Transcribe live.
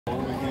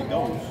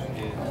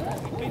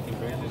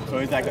knows. So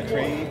it's like a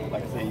trade,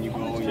 like saying you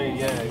go, trade,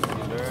 yeah, you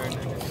learn,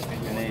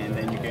 and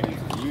then you get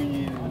into the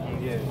union.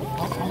 Yeah.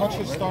 How much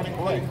is starting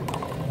play? I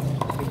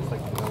think it's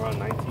like around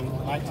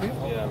 19. 19?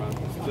 Yeah, around.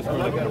 Just for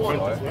like an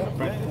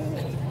apprentice.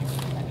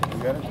 You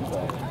gotta do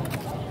that.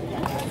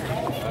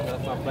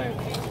 That's my plan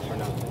for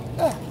now.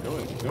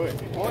 Do it.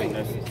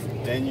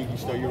 Then you can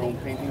start your own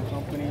painting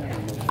company.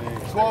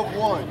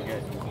 12-1. You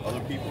get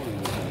other people, and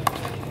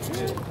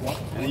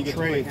then you get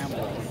Trade. to play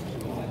handball.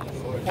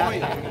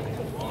 Point.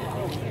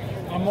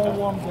 I'm all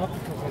warmed up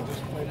because I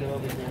just played the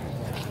other game.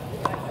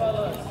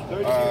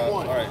 32-1.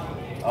 All right.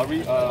 I'll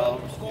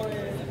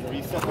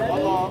reset the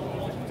ball.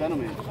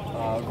 Gentlemen,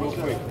 real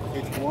quick.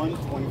 It's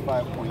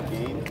 125-point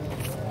game.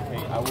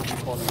 Okay, I will be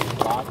calling it a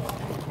block.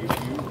 If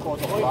you call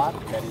it a block,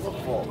 that is a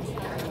fault.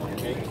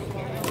 Okay?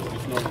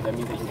 Just know that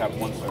means that you have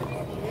one serve.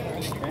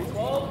 Okay?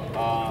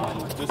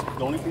 Just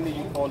the only thing that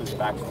you call is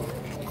backspin.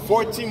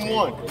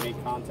 14-1.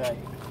 Make contact.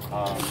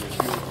 If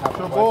you have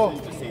a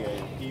question, just say a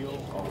heel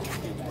or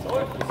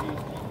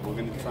we're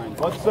going to try and...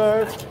 What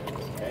serve?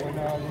 Okay. When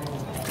you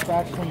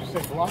back when you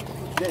say block?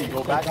 Yeah, you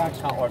go back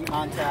or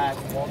contact.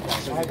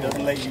 So it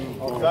doesn't let you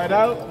go. Side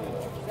out.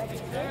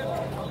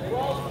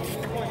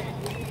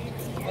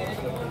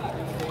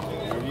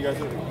 Wherever you guys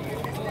are.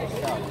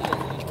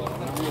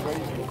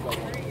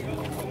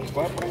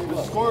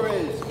 The score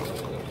is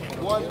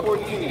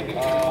 114.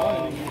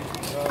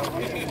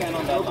 Stand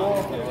on that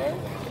line, right?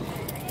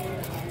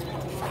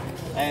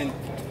 And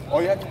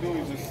all you have to do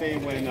is just say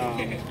when,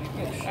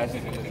 as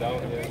it is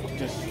out,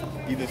 just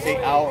either say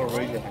out or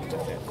raise your hand.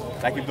 That's it.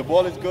 Like if the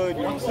ball is good,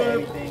 you don't say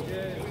anything.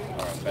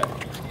 All right, bet.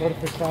 What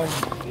if it's time?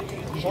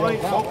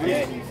 Point.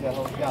 Yeah, you say,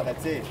 yeah,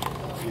 that's it.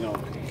 You know,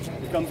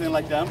 it comes in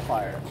like the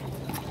umpire.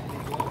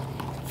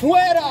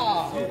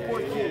 Fuera!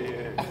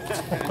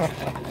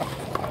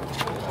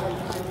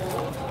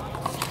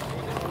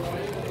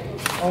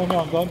 Oh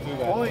no, don't do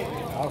that. Point.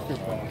 I'll feel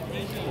bad.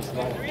 Just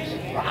like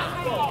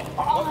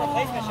All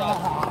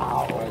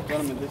right,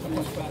 gentlemen, this is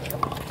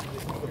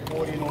the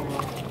 40 and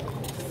over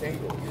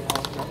single.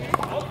 Okay,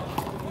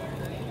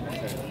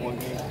 1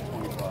 game,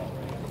 25.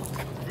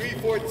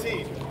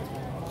 3-14.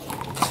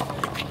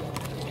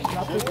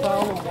 not this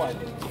foul or what?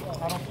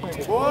 I don't play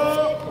this.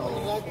 Whoa!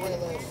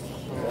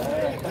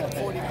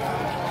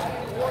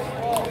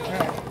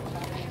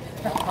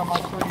 I'm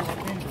not sure you were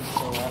injured,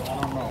 so I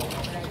don't know.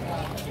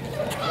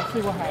 Let's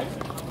see what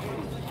happens.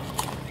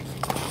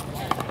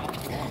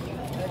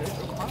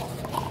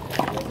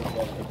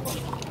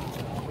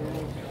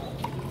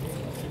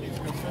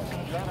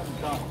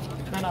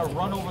 Then I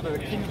run over to the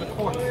king of the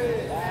court.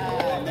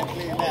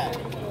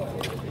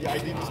 Yeah,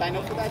 did you sign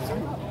up for that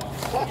too?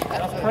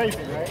 That's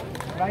crazy, right?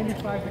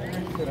 95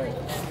 degrees today.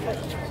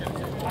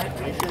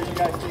 Make sure you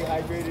guys stay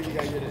hydrated. You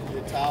got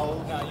your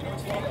towels.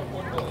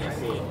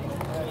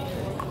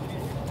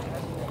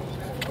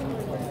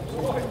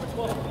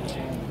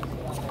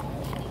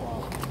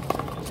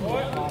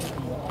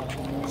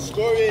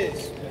 Score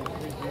is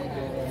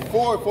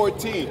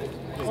 4-14.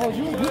 Oh,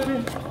 you've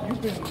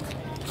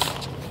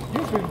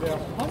been there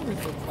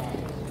hundreds of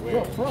times. You're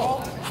a pro.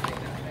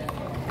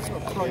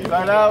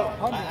 Side out.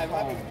 I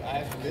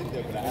haven't been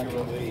there, but I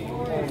haven't played.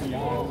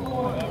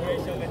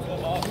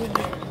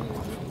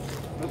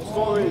 The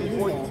score is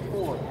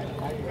 44.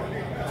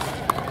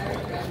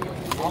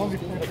 I only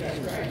played a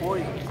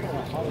Point.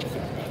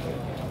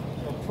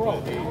 pro.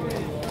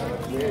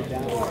 We're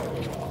down.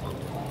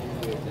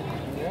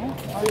 Yeah?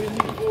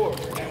 54.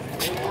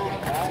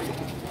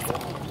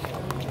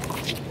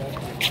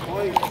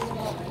 Point.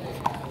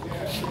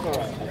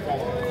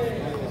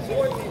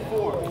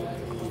 44.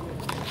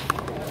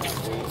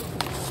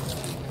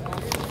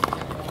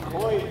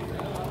 Point.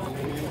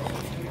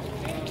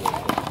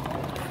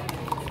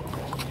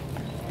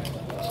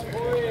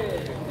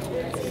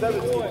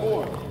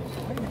 74.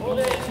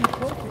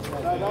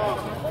 Side out.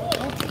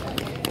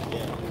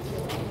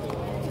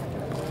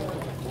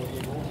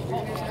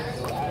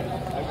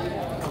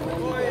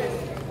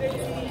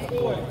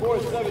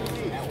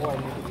 4-17.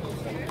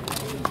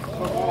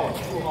 Come on,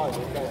 too hard.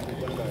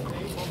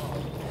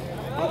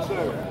 One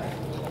serve.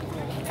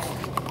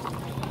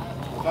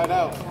 Side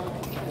out.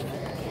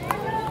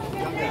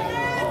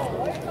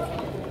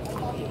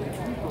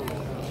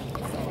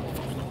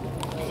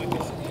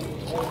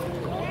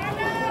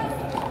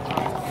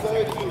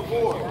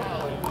 17-4.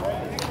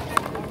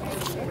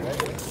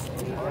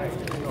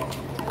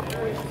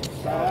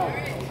 Side out.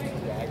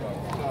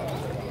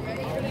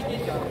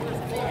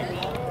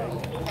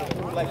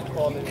 Like to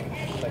call it.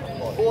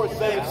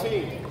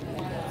 4-17.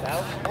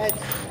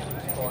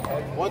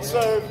 One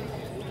serve.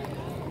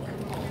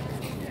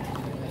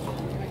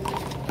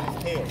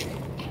 Tail.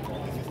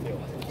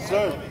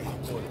 Serve.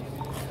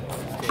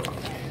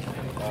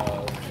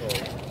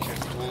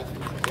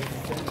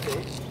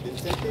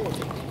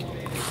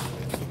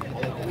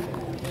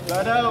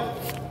 Side out.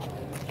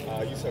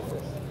 You serve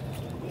first.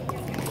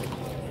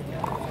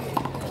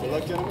 Good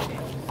luck, gentlemen.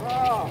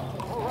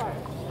 All right.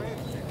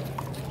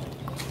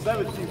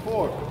 17-4.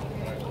 All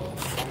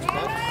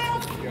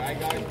right,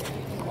 guys.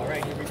 All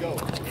right, here we go.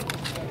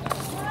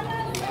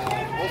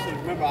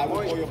 Remember, I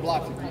will call your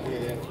blocks. If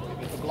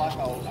it's a block,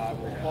 I will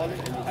call it,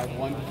 and you have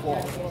one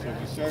fall. So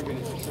if you serve it,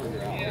 it's a sure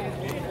you're out.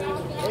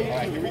 All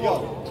right, here we go.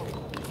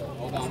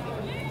 Hold on.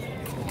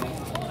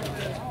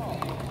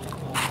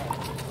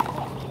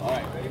 All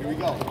right, here we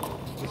go.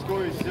 The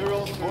score is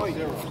 0-0.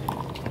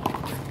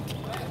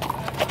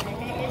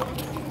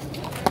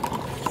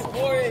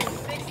 Score is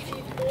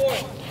 64.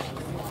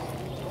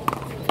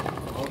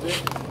 Hold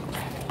it.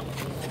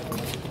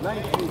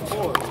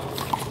 19-4.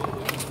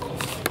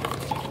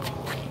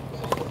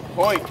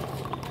 Point.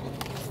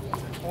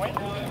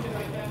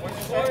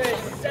 Score is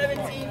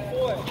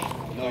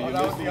 17-4. No, you're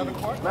missing.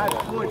 Match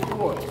point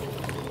 4.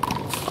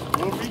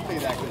 We'll replay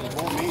that because the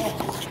ball made it.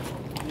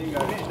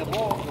 The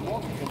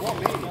ball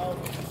made it.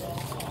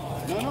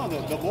 No,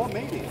 the ball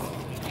made it.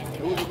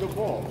 It was a good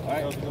ball. All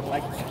right,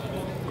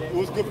 it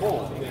was a good ball.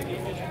 All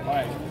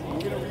right,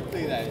 we're gonna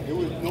replay that. It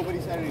was nobody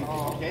said anything.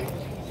 Okay.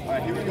 All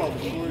right, here we go. The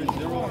score is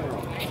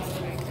 0-0.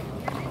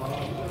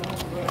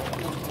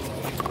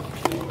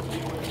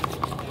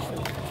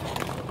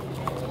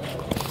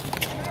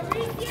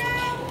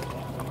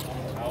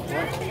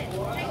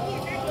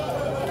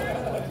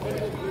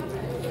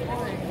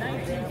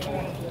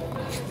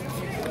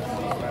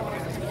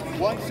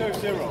 One serve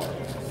 0.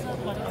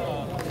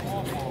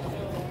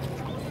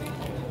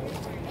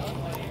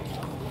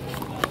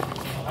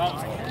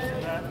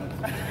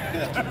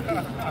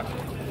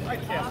 I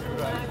can't do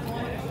that.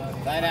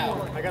 Line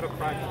out. I gotta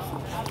practice.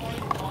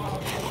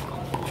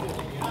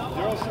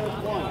 0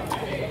 serve 1.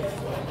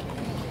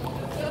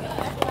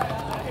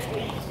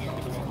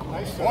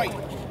 Nice Point.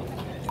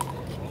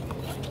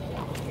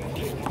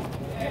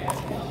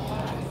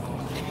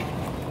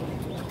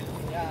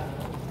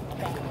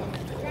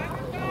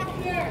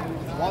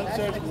 One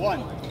serve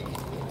 1.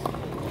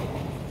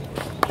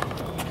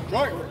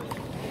 Short.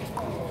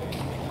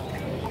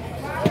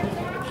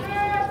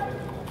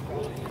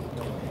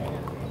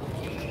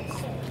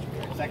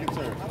 Second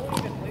serve.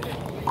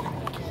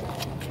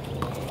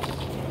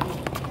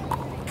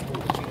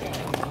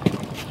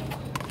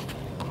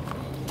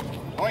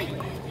 Point.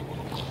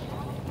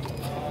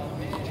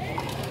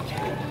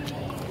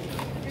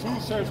 2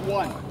 serves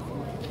 1.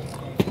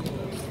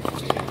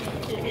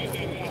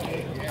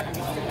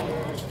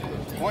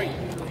 Point.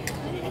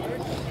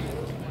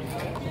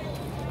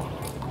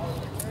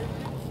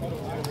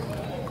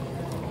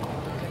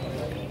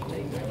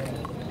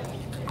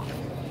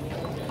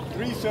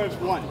 3 serves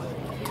 1.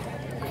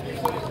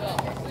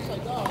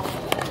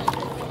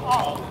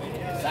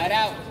 Side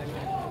out.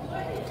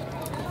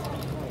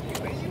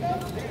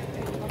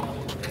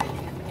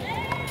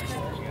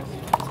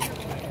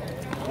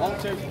 One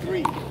serves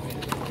 3.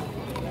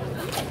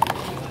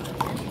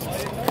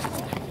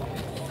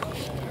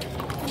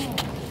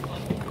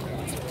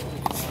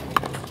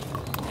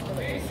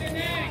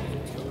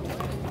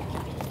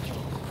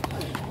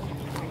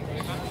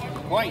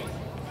 Point.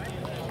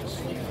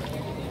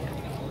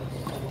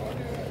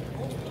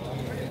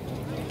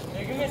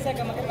 Hey, give me a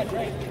second, I'm gonna get my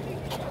drink.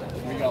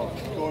 Here we go.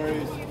 Score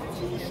is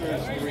 2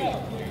 serves 3.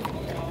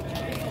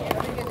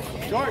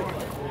 Short.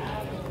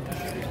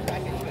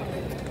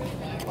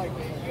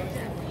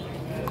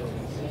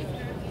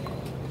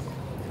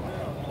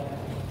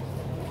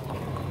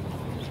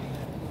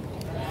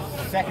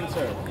 Second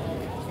serve.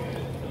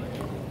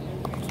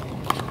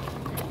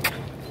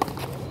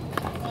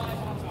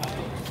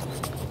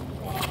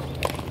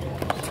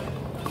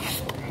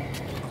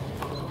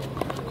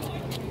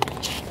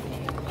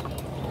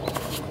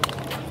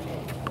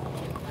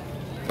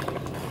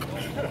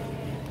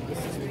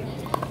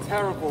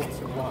 Terrible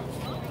to watch.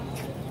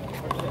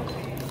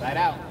 Side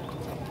out.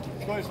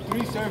 Score is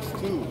 3 serves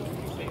 2.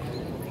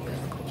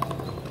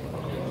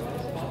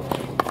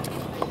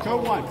 Show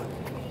 1.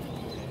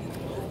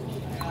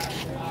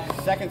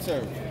 Second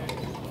serve.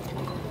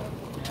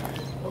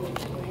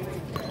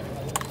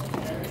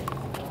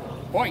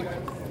 Point.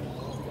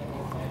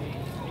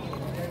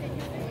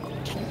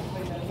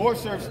 4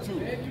 serves 2.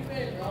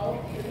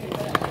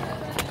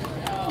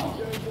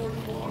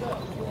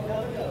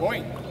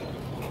 Point.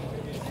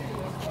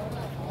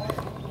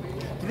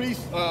 3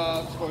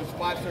 scores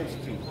 5 serves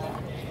 2.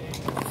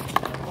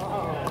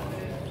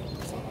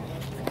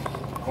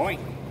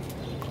 Point.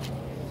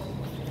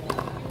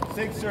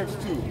 6 serves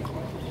 2.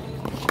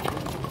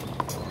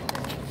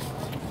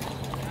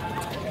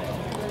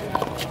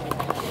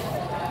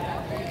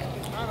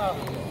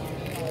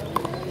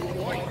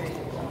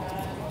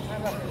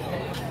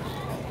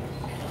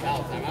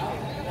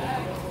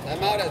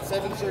 I'm out at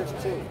 7 serves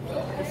 2.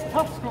 It's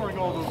tough scoring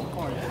all those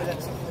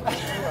points.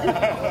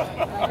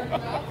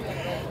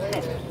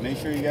 Make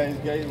sure you guys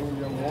get your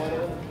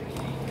water.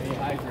 Stay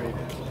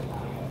hydrated.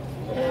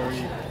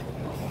 Very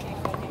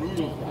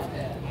brutal.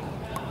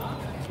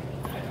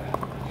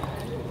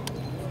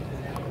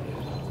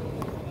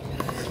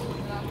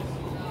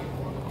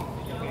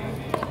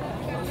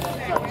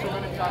 Got 2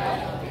 minutes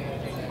time.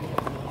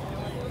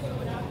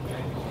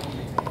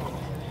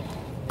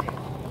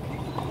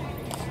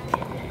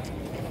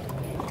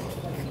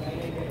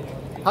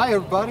 Hi,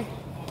 everybody.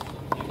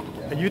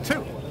 And you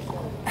too.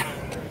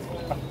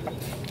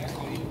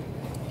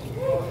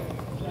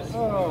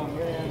 Oh,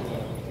 man.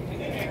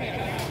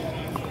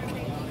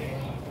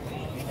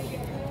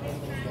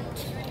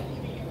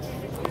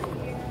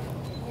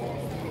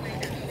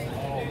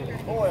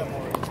 Boy, I'm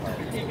already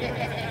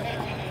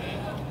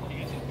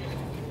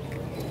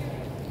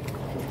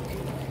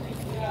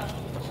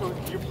So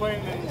you're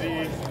playing in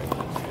the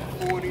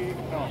 40,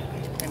 no.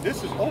 And this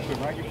is open,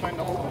 right? You're playing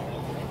the open?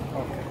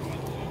 Okay.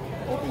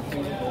 Open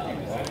singles, open.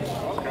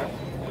 Okay.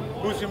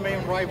 Who's your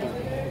main rival?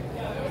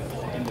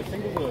 In the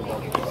singles or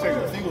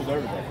the singles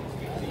everybody.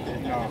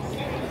 No.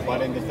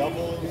 But in the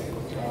doubles, I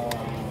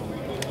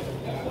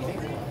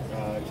think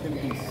it's going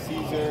to be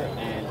Caesar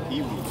and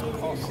Pee Wee.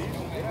 Oh, see?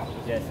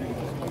 Yeah, Caesar.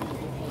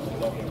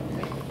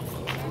 Definitely.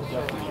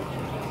 Definitely.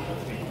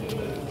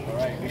 All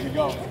right, here we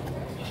go.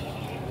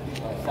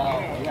 Sal,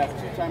 we have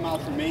 2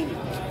 timeouts remaining.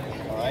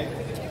 All right?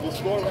 The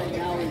score right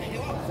now is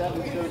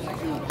 7-32.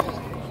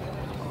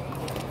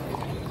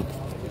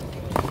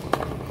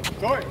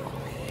 Good.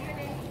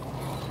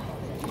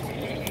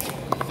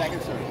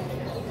 Second serve.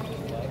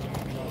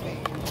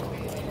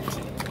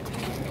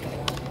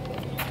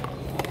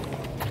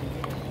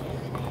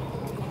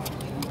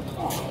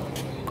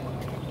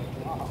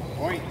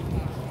 Point.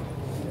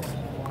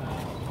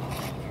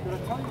 Did I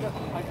tell you that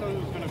I thought it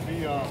was going to be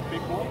a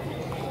big ball?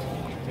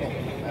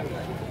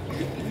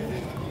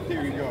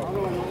 Here we go.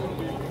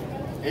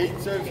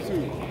 8 serves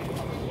 2.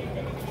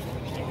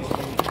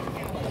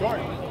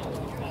 Short.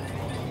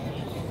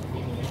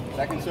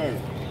 Second serve.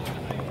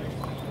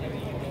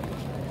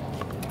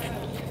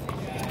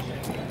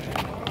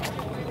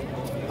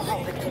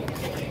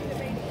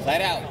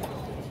 Side out.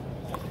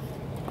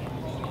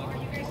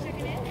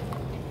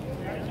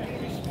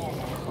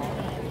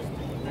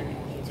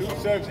 Two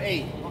serves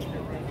 8.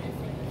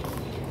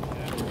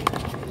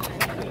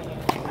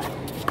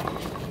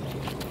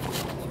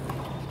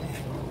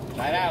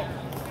 Side out.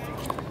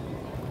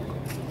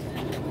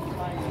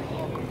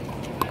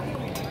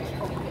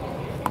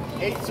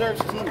 8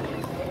 serves 2.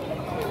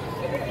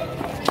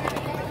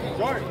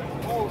 Short.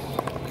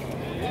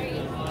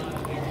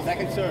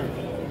 Second serve.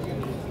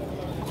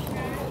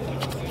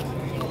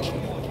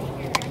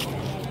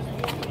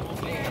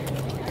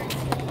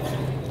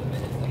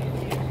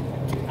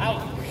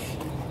 Out.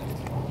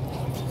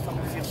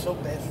 Fucking feel so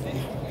bad for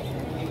you.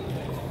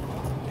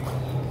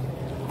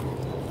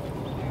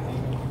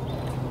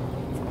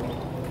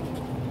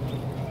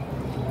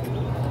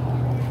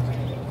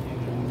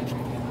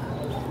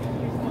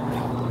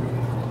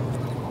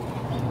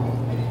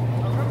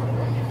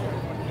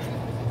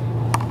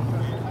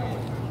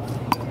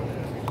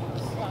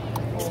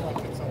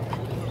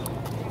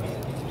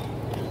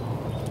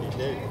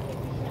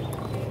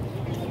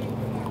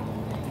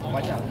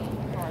 Watch out.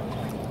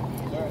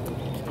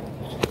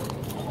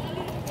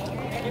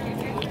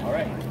 All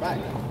right, back.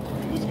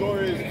 The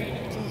score is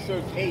 2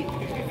 serves 8.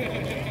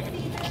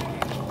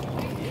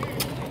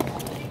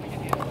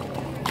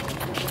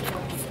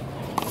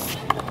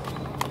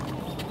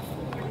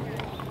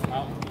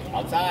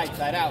 Outside,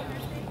 side out.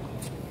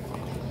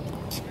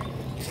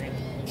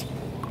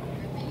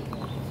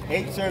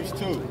 8 serves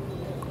 2.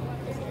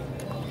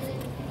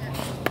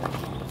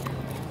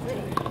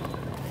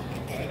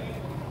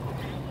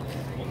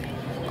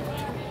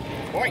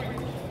 Point.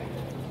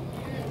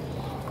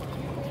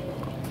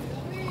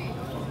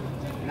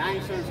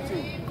 9 serves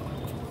 2.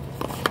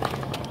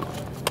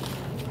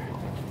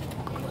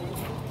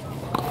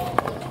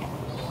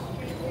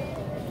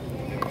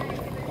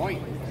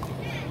 Point.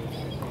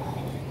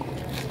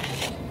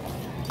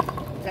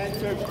 10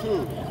 serves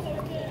 2.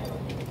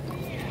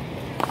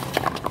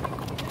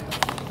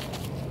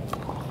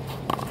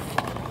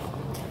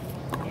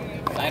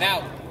 Side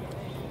out.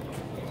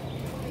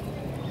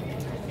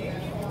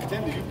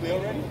 Tim, did you play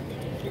already?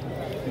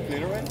 You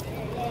played already?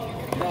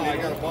 No, I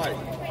got a bike.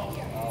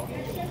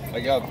 I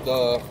got,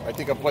 I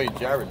think I played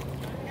Jared.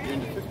 You're in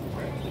the 50s,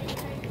 right?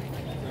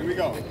 Here we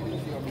go.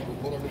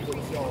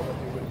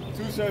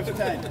 2 serves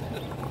 10.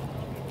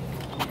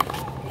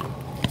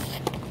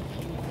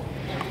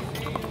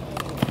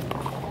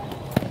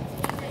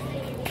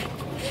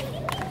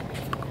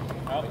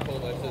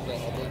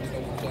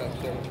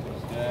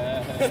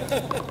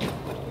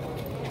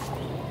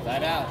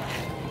 Side out.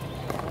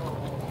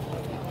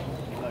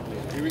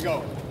 Here we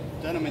go.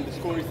 Gentlemen, the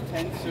score is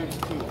 10 serves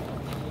 2.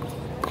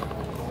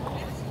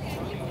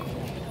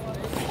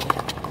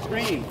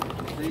 Screen.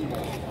 Screen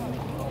ball.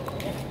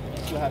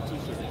 Still have 2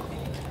 serves.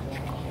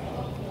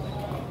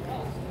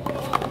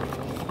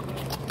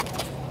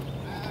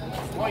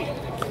 Point.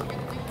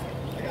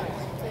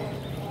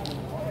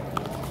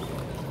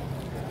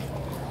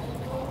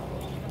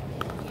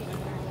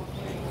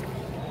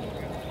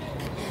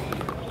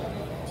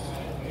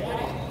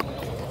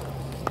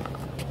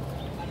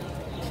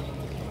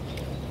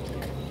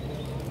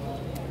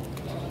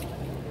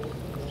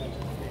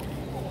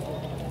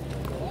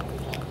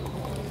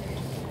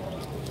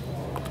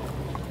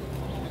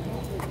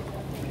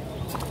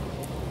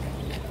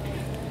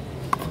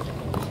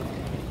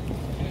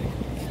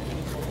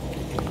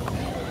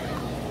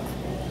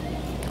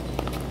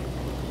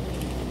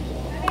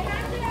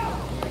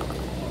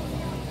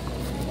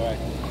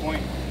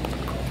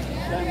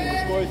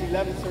 Score is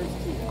 11 serves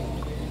 2.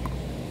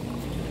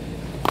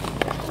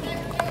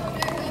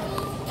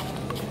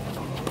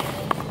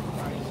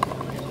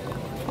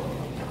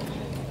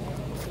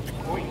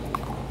 Point.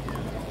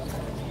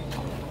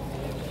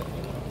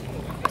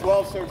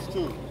 12 serves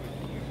 2.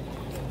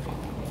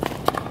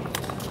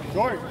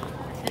 Short.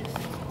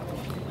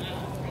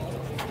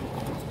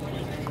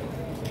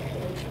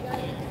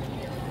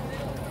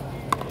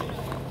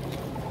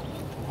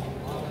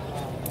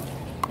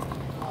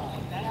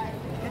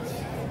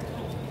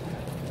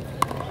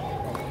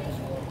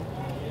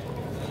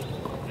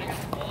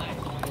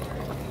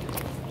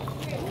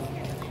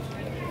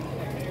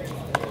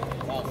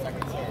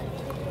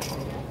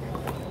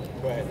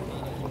 Go ahead.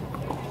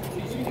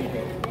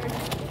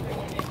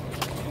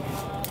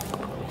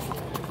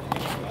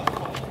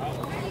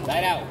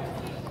 Side out.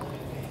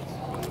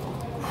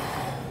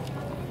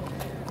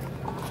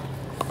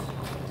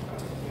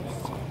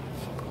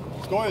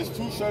 Score is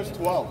 2 serves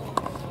 12.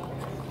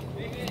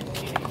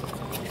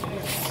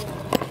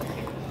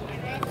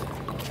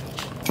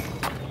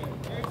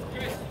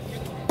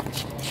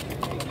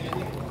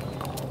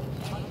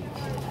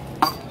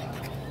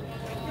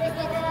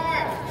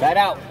 Side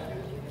out.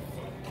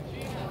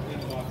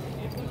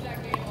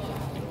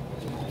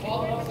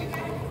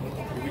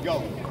 Here we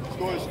go.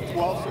 Score is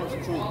 12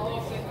 serves 2.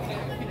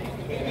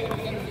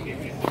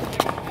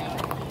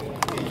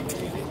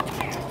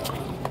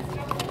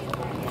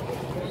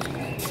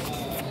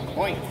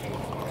 Point.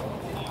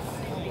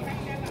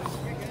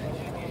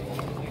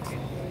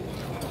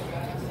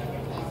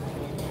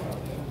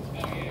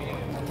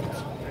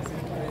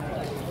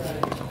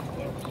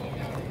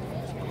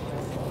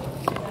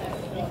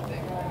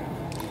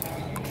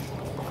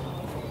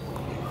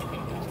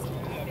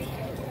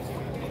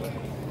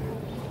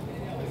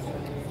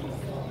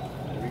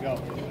 Here we go.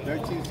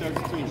 13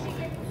 serves 2.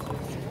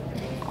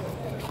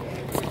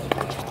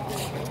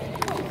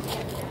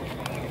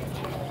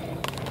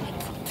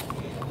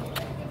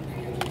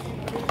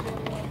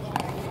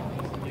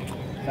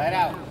 Side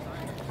out.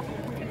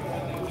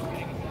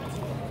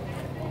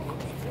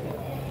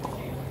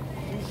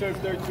 2 serves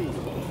 13.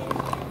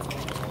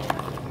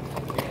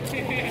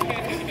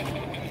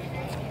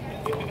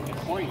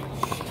 Point.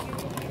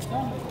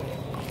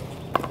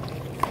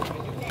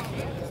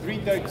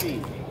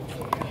 3-13.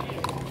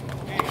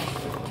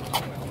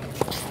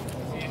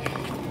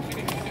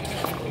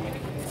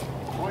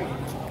 Point.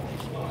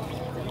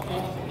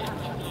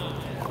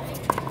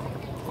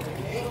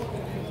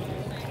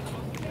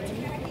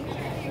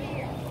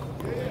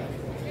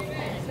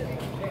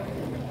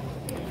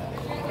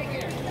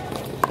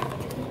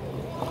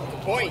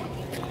 Point.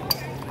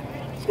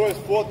 Score is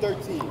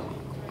 4-13.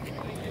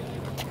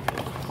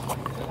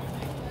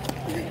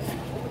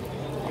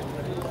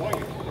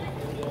 Point.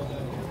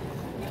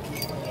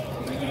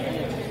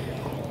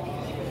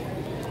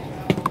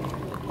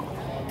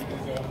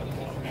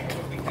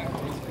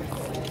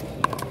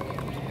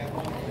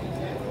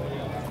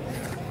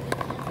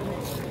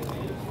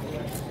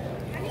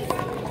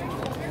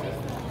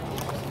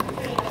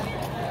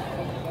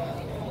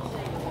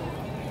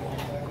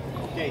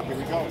 Okay, here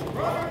we go.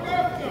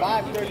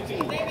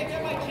 5-13.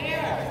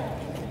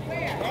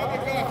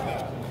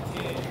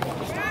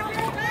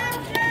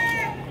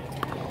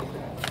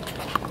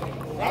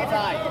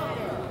 Outside.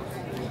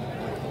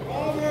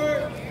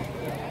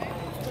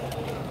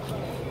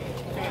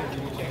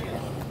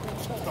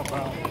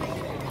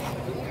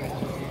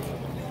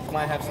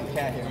 Might have some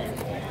cat here.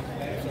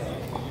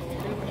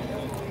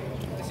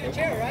 This your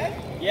chair, right?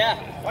 Yeah.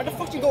 Why the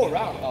fuck you go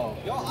around? Oh.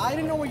 Yo, I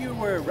didn't know where you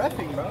were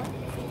reffing, bro.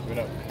 Good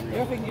up. You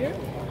reffing here?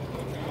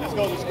 Let's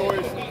go. The score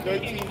is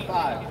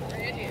 13-5.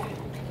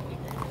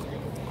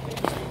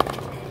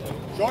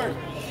 Short.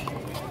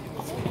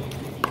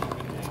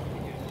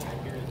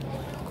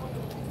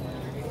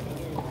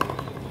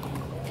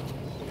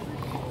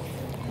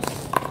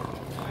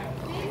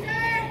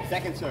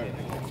 Second serve.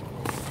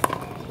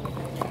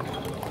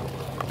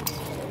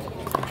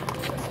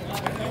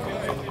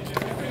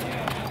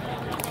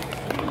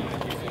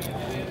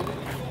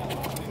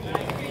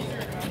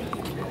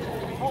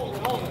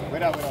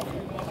 Wait up, wait up.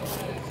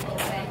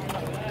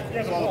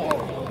 It's all the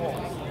ball.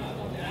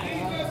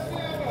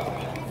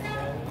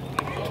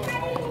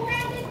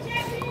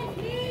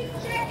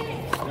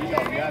 Here we go.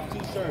 We have 2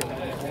 serves. Go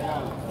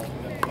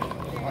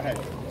ahead.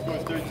 Score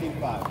is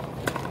 13-5.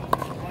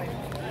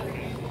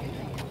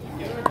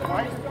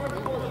 Right?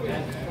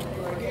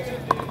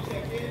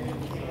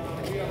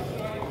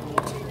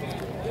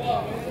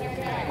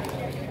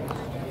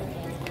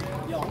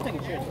 Yo, I'm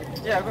taking chairs.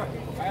 Yeah, go.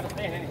 I gotta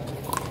stand anyway.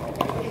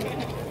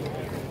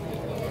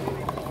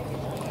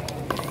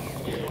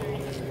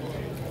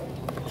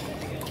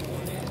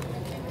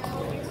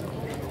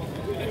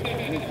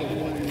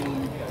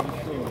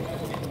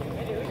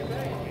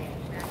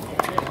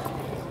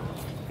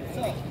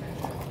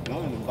 No,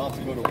 I'm about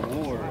to go to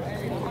war.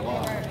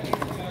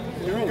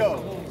 Here we go.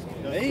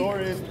 The score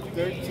is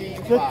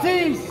 13-5.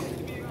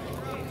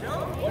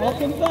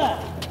 Welcome back.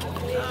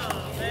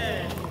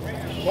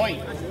 Point.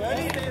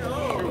 Ready?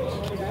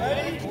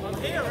 I'm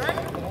here, right?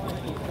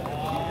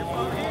 You're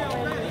from here,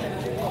 okay?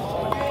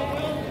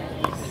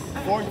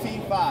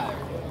 14-5.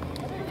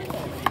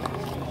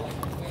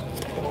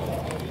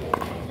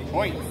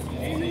 Point.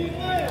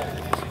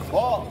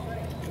 Ball.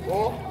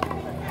 Ball.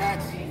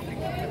 Max.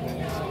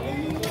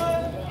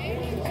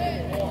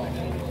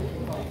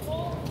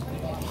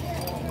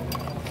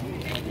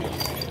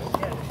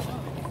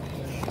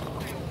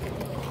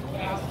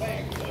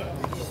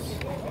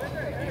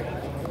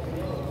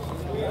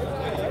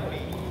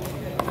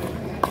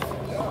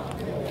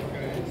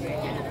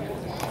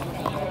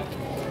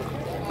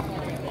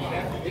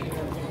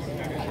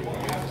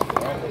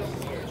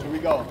 Here we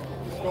go.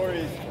 The score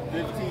is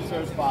 15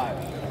 serves 5.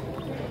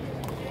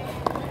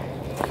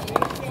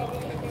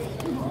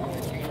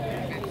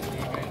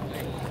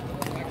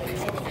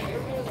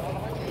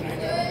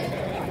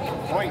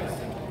 Points.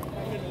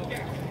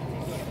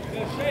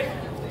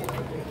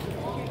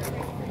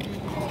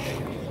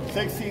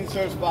 Sixteen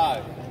serves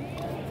 5.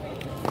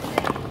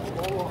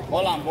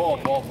 Hold on, ball,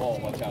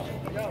 watch out.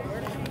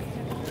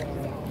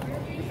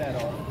 Get that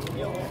off.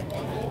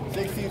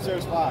 16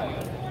 serves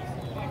 5.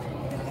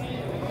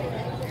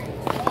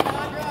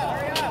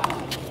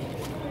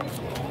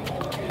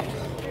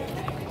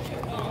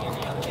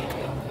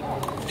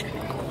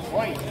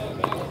 Point.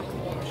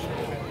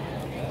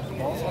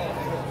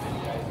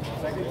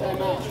 Second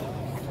timeout.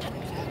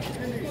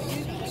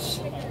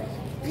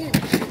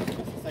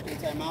 Second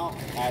timeout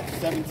at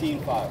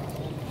 17-5.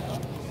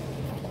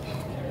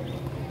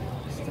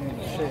 Stay in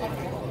the shade.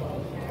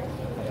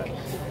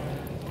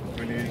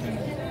 Really isn't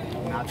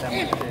not that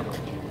much shade.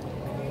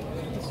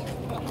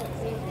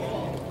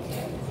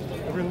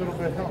 Every little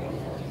bit helps.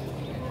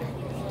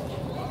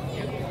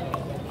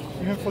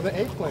 Even for the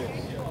 8 players.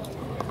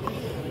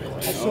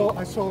 I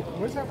saw,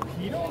 where's that,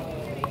 Meadow?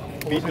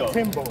 Or was Meadow. it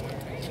Timbo?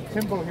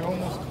 Timbo, he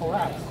almost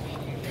collapsed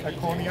at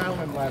Coney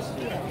Island last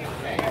year.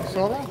 You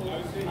saw that?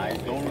 I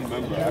don't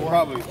remember. I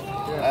probably,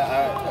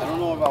 I don't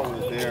know if I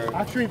was there.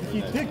 Actually,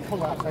 he did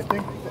collapse. I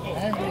think the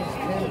ambulance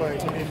came, but he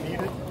didn't need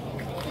it.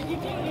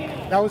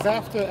 That was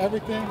after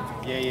everything.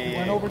 He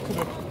went over to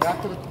the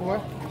back of the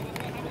court.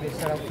 And he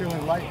said, I'm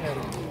feeling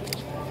lightheaded.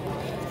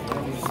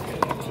 And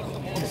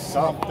he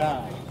slumped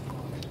down.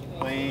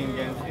 Playing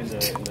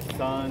against in the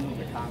sun,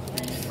 the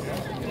concrete.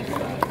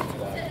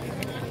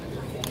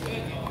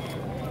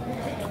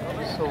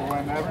 So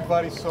when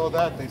everybody saw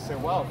that, they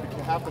said, wow, if it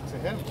can happen to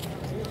him.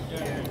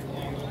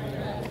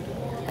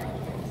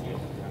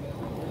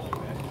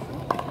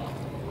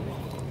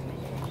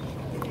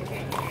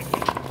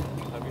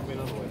 Have you been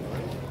on the way,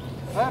 right?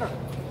 Better.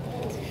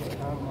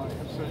 My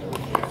hip surgery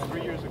was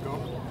 3 years ago,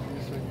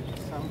 in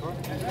December.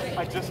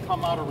 I just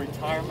come out of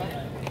retirement.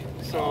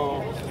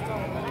 So,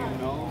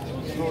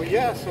 so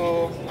yeah,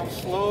 so I'm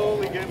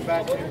slowly getting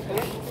back into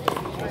it.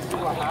 Let's see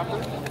what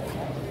happens.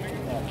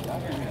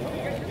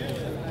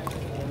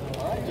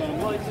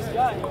 Well, it's this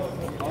guy. All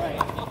right.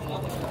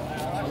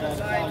 I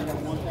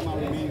got one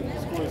timeout remaining. The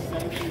score is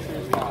 17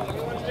 serves 5.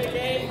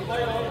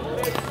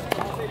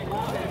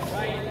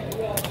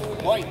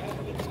 Point.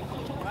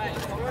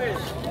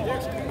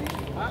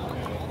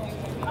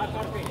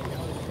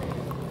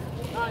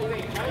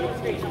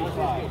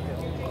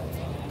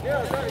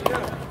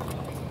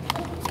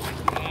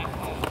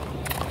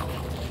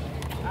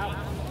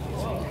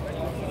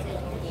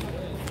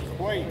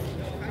 Point.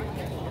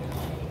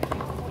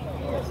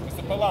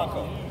 Mr.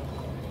 Polanco.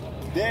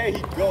 There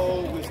he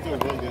goes, Mr.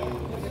 Williams.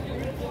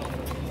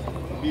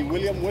 Be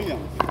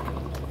Williams.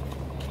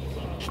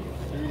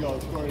 Here we go.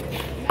 The score is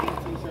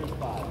 19 serves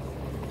 5.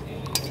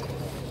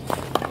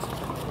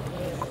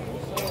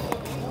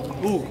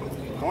 Ooh.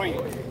 Point. I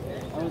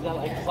was that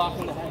like clock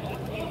in the head.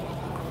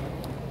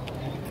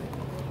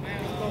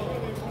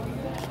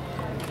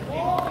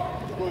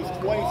 The score is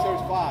 20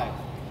 serves 5.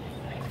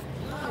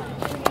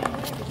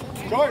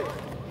 Short.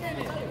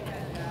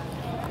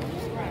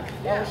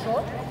 That was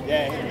short?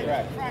 Yeah, he's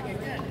right.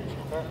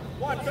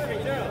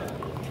 132.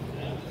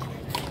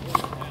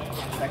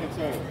 Second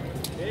serve.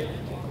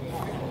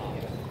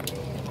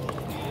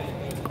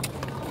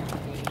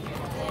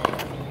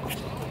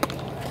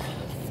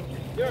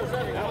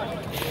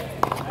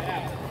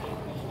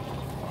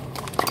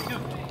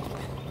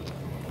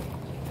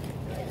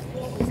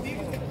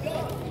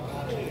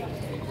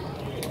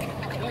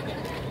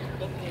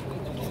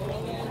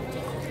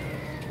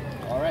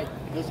 All right,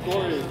 the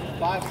score is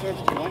 5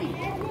 serves 20.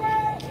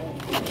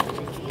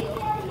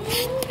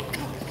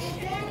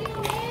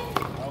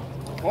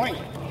 Point.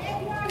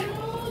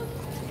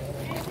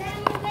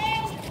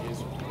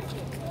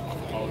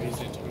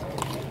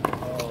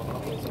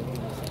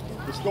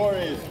 The score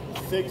is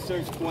 6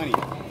 serves 20.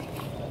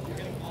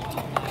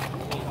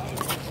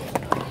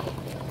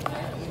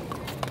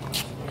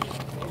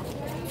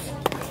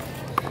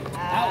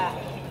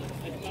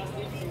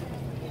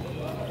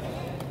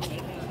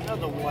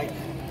 Another white.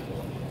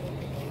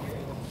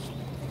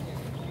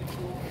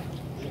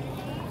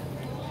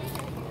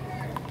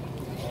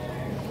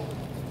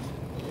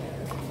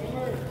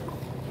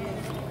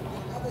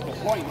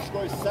 Point. The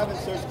score is 7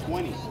 serves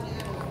 20.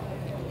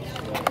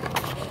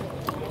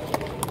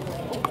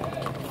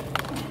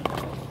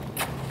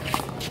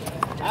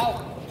 Out.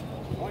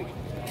 Point.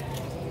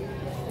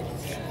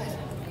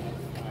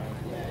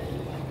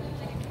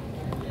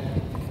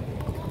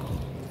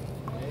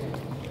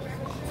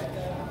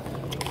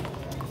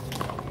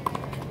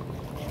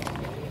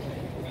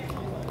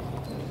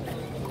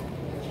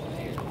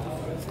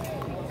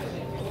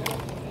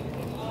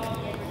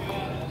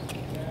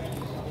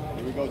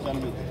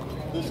 Gentlemen,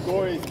 the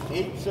score is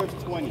 8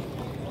 serves 20.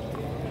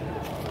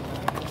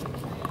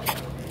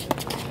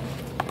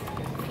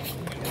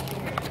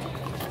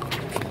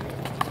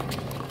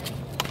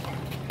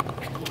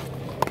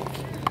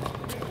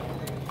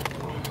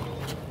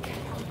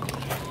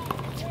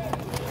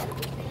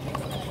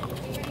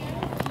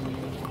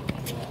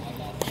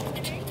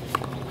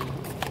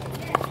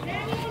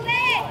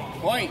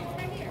 Point.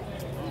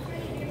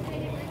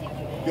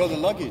 Yo, the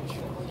luggage.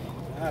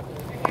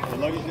 The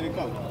luggage didn't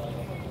come.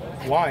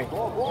 Why?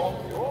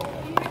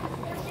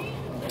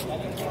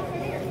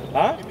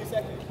 Huh?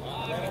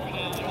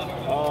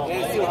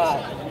 It's too hot.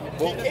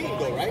 TK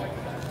though, right?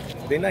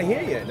 They're not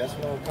here yet. That's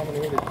what I'm coming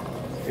here.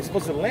 It's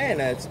supposed to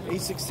land at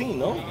 8:16,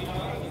 no?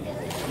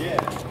 Yeah.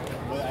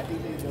 But I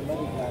think the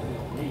luggage guy is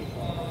me.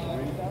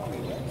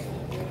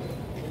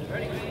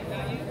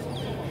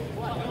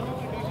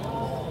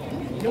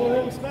 You know what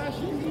I'm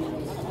smashing?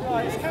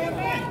 It's coming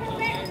back.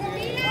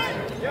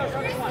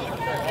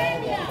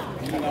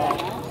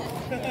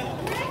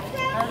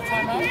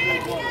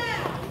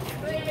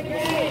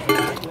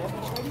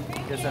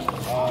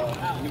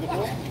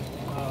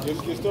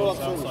 You're still up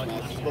service, man.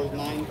 It's supposed 9:20.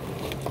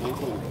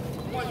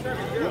 I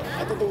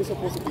thought they were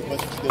supposed to be, but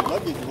the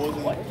luggage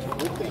wasn't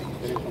with them.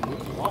 They didn't come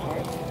with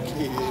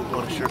you.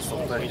 What a shirt so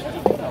tight.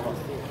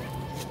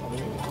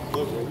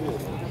 Look right here.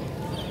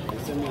 They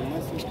sent me a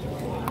message.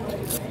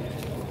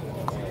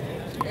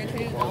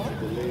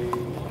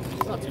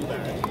 It's not too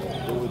bad.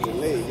 It was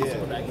delayed, yeah.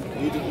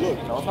 You just look.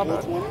 No, it's not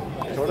bad.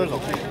 Jordan's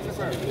okay.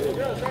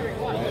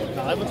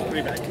 That looks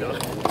pretty bad, though.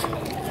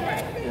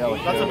 Yeah,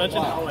 like Not to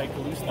mention how like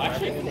loose the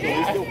racket is.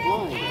 They're still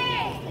flying.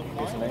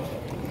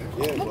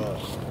 Yeah, but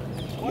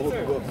more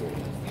good.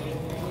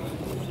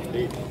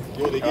 They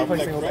gave me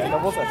like credit.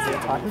 doubles at the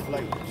same time.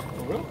 Like,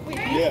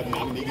 yeah,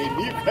 man, they gave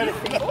me credit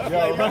for that.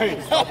 Yeah, right.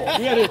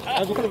 We had it.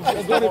 I'm going to PR.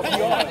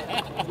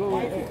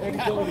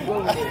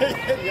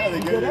 Yeah, they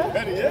gave me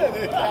credit. Yeah,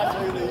 they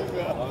actually they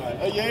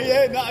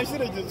yeah. No, I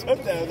should have just took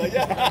that. I was like,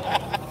 yeah.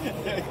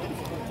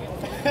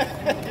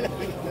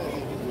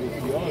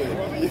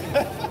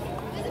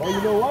 Oh,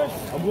 you know what?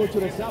 I'm going to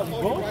the south.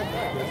 You going? The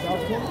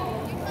south too?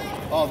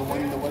 Oh, the one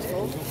in the West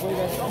Coast? Play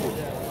that double.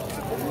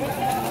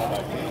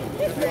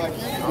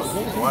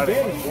 What? Me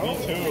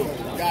too.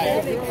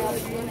 Guys,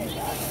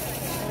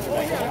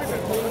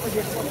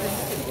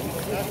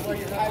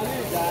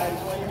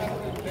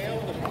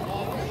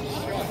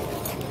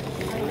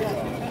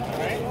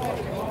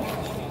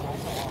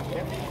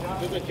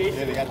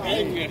 yeah, they got the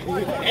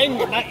Eng,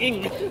 not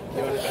ing.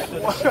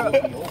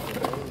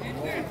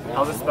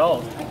 How's it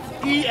spelled?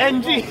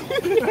 E-N-G. That's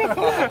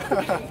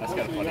kind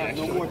of funny,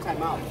 actually. no more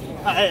timeout.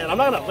 Hey, I'm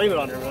not gonna blame it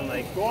on her, man.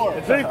 Like,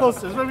 it's very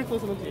close. It's very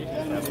close to the team.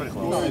 That's pretty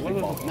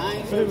close.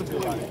 9 serves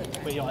 20.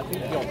 But yo, I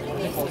think yo,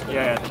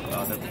 Yeah.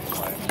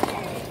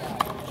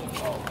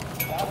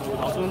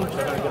 also trying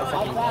to get a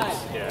fucking points.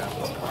 Yeah.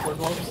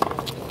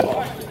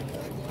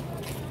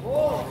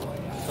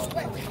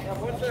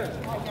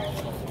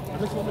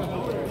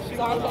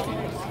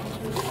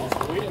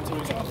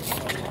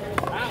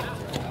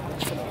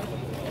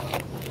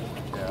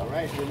 All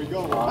right, here we go.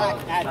 We're back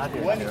at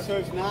 20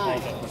 serves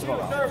 9. Let's go.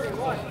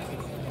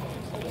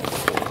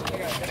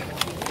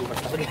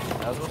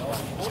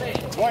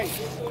 Point.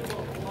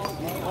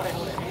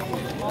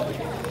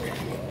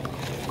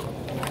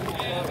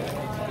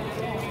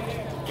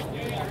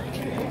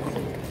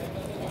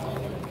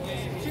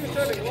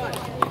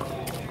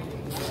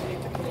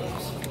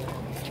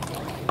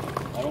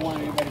 I don't want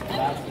anybody to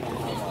laugh at me.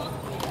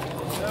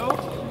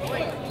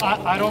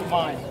 I don't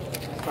mind.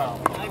 Foul.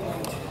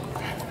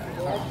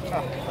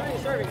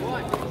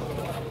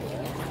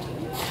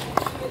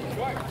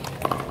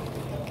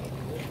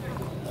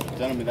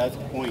 Gentlemen, that's a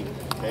point,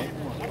 okay?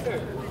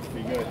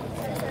 Be good.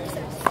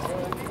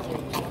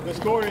 The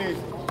score is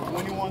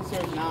 21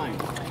 serves 9.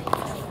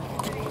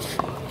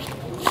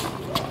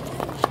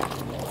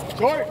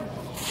 Short.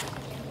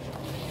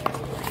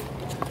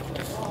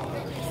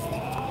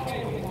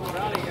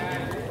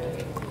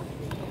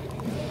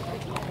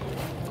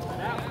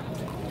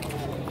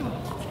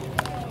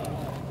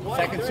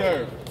 Second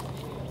serve.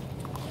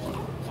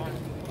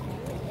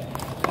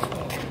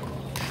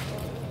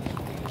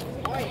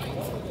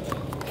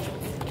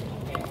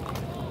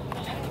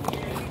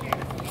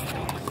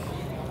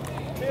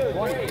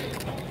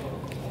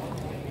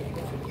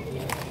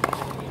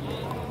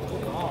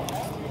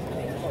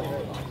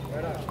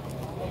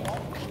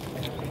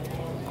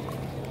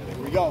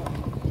 Here we go.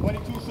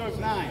 22 serves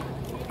 9.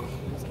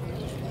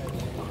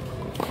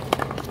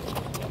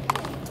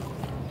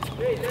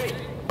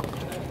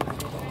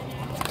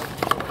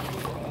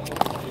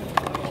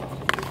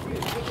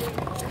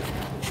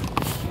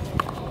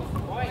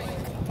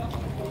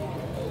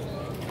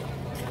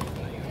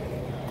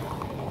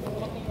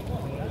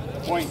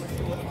 Point.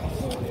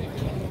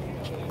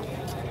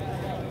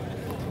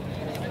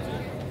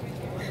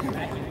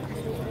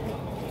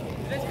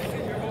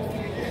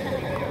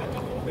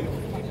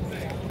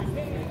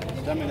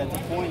 Gentlemen, that's a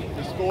point.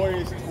 The score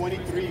is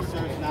 23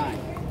 serves 9.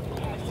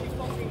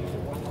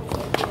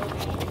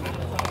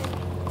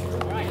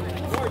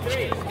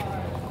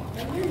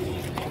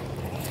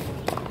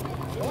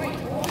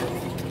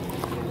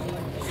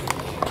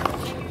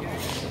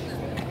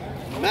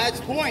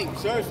 Match point.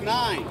 Serves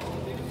 9.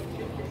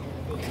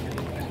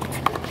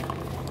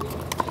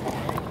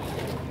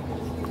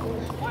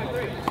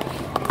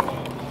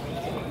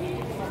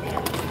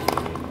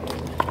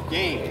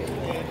 Game.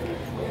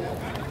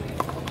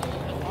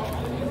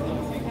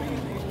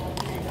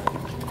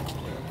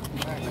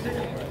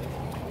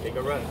 Take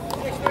a run.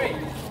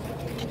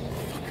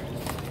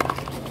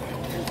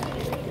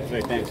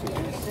 Great, thanks.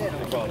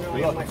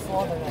 My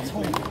father that's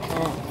home. He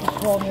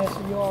called me and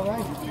said, "You all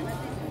right?"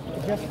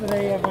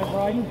 Yesterday I went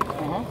riding.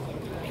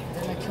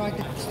 Then I tried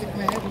to stick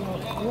my head in the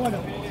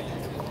water.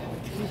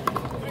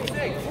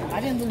 I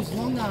didn't lose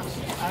lung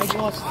oxygen. I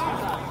lost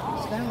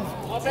stamina.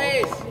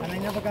 And I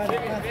never got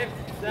it back.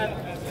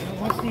 And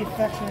once the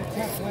infection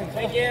attacked,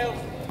 thank you.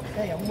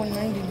 Hey, I'm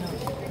 190 now.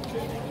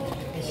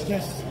 It's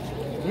just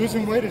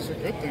Losing weight is a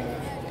good thing.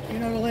 you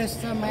know, the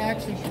last time I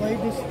actually played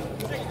this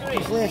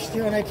was last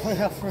year, and I played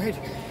out Friday.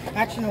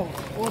 Actually, no,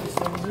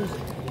 August I was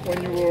losing.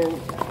 When you were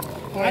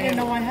playing, I didn't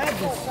know I had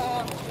this.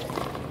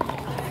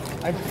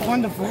 I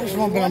won the first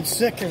one, but I'm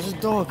sick as a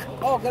dog.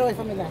 Oh, get away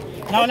from me now.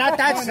 No, not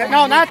that sick.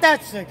 No, not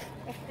that sick.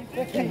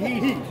 The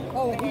heat.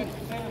 Oh, he.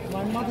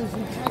 My mother's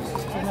in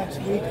Texas for next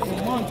week for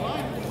a month.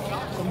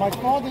 So my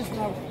father's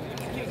now.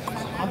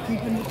 I'm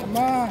keeping it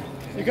tomorrow.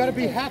 you got to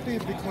be happy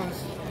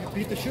because you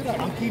beat the shit out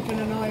of him. I'm keeping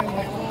an eye on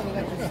my father.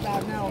 That can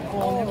start now and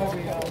calling him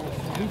every hour.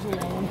 Usually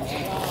on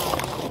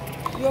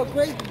him. You're a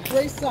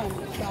great son.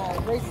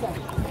 Great son.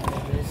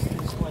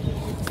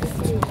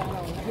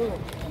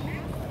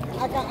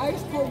 I got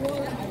ice cold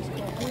water, ice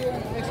cold beer,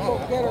 and ice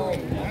cold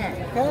Gatorade.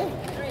 Okay?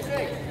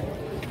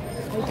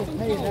 They just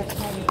pay that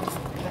kind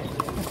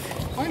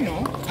of. I know.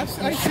 I've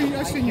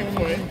seen you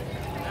play.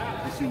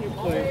 I've seen you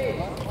play.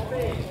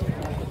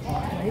 I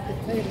hate to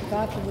tell you, the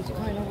doctor was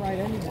kind of right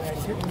anyway.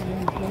 I shouldn't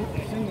even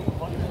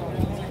single.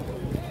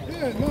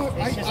 Yeah, no,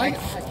 It's just I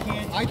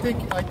can't.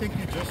 I think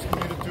you just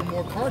need to do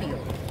more cardio.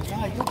 No,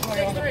 I do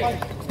play on the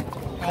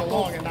bike. How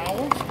long? An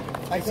hour?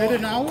 I Is it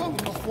an hour?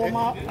 4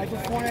 miles. I do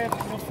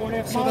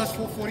 4.5 So miles. that's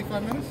for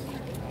 45 minutes?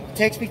 It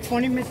takes me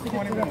 20 minutes to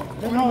get 20 to the...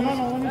 minutes. No,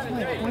 let me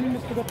explain. 20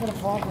 minutes to get to the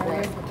park,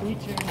 right at the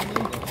beach.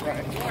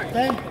 Right.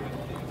 Then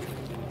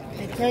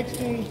it takes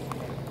me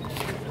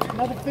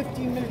another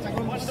 15 minutes. I go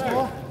to the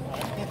store,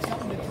 get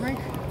something to drink,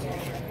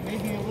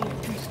 maybe a little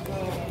piece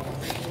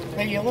of,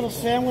 maybe a little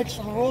sandwich,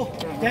 a roll.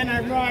 Then I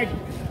ride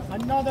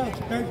another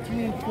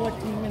 13,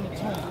 14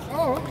 minutes home.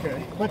 Oh,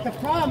 okay. But the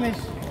problem is,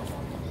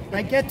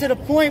 I get to the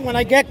point when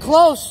I get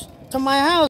close to my house,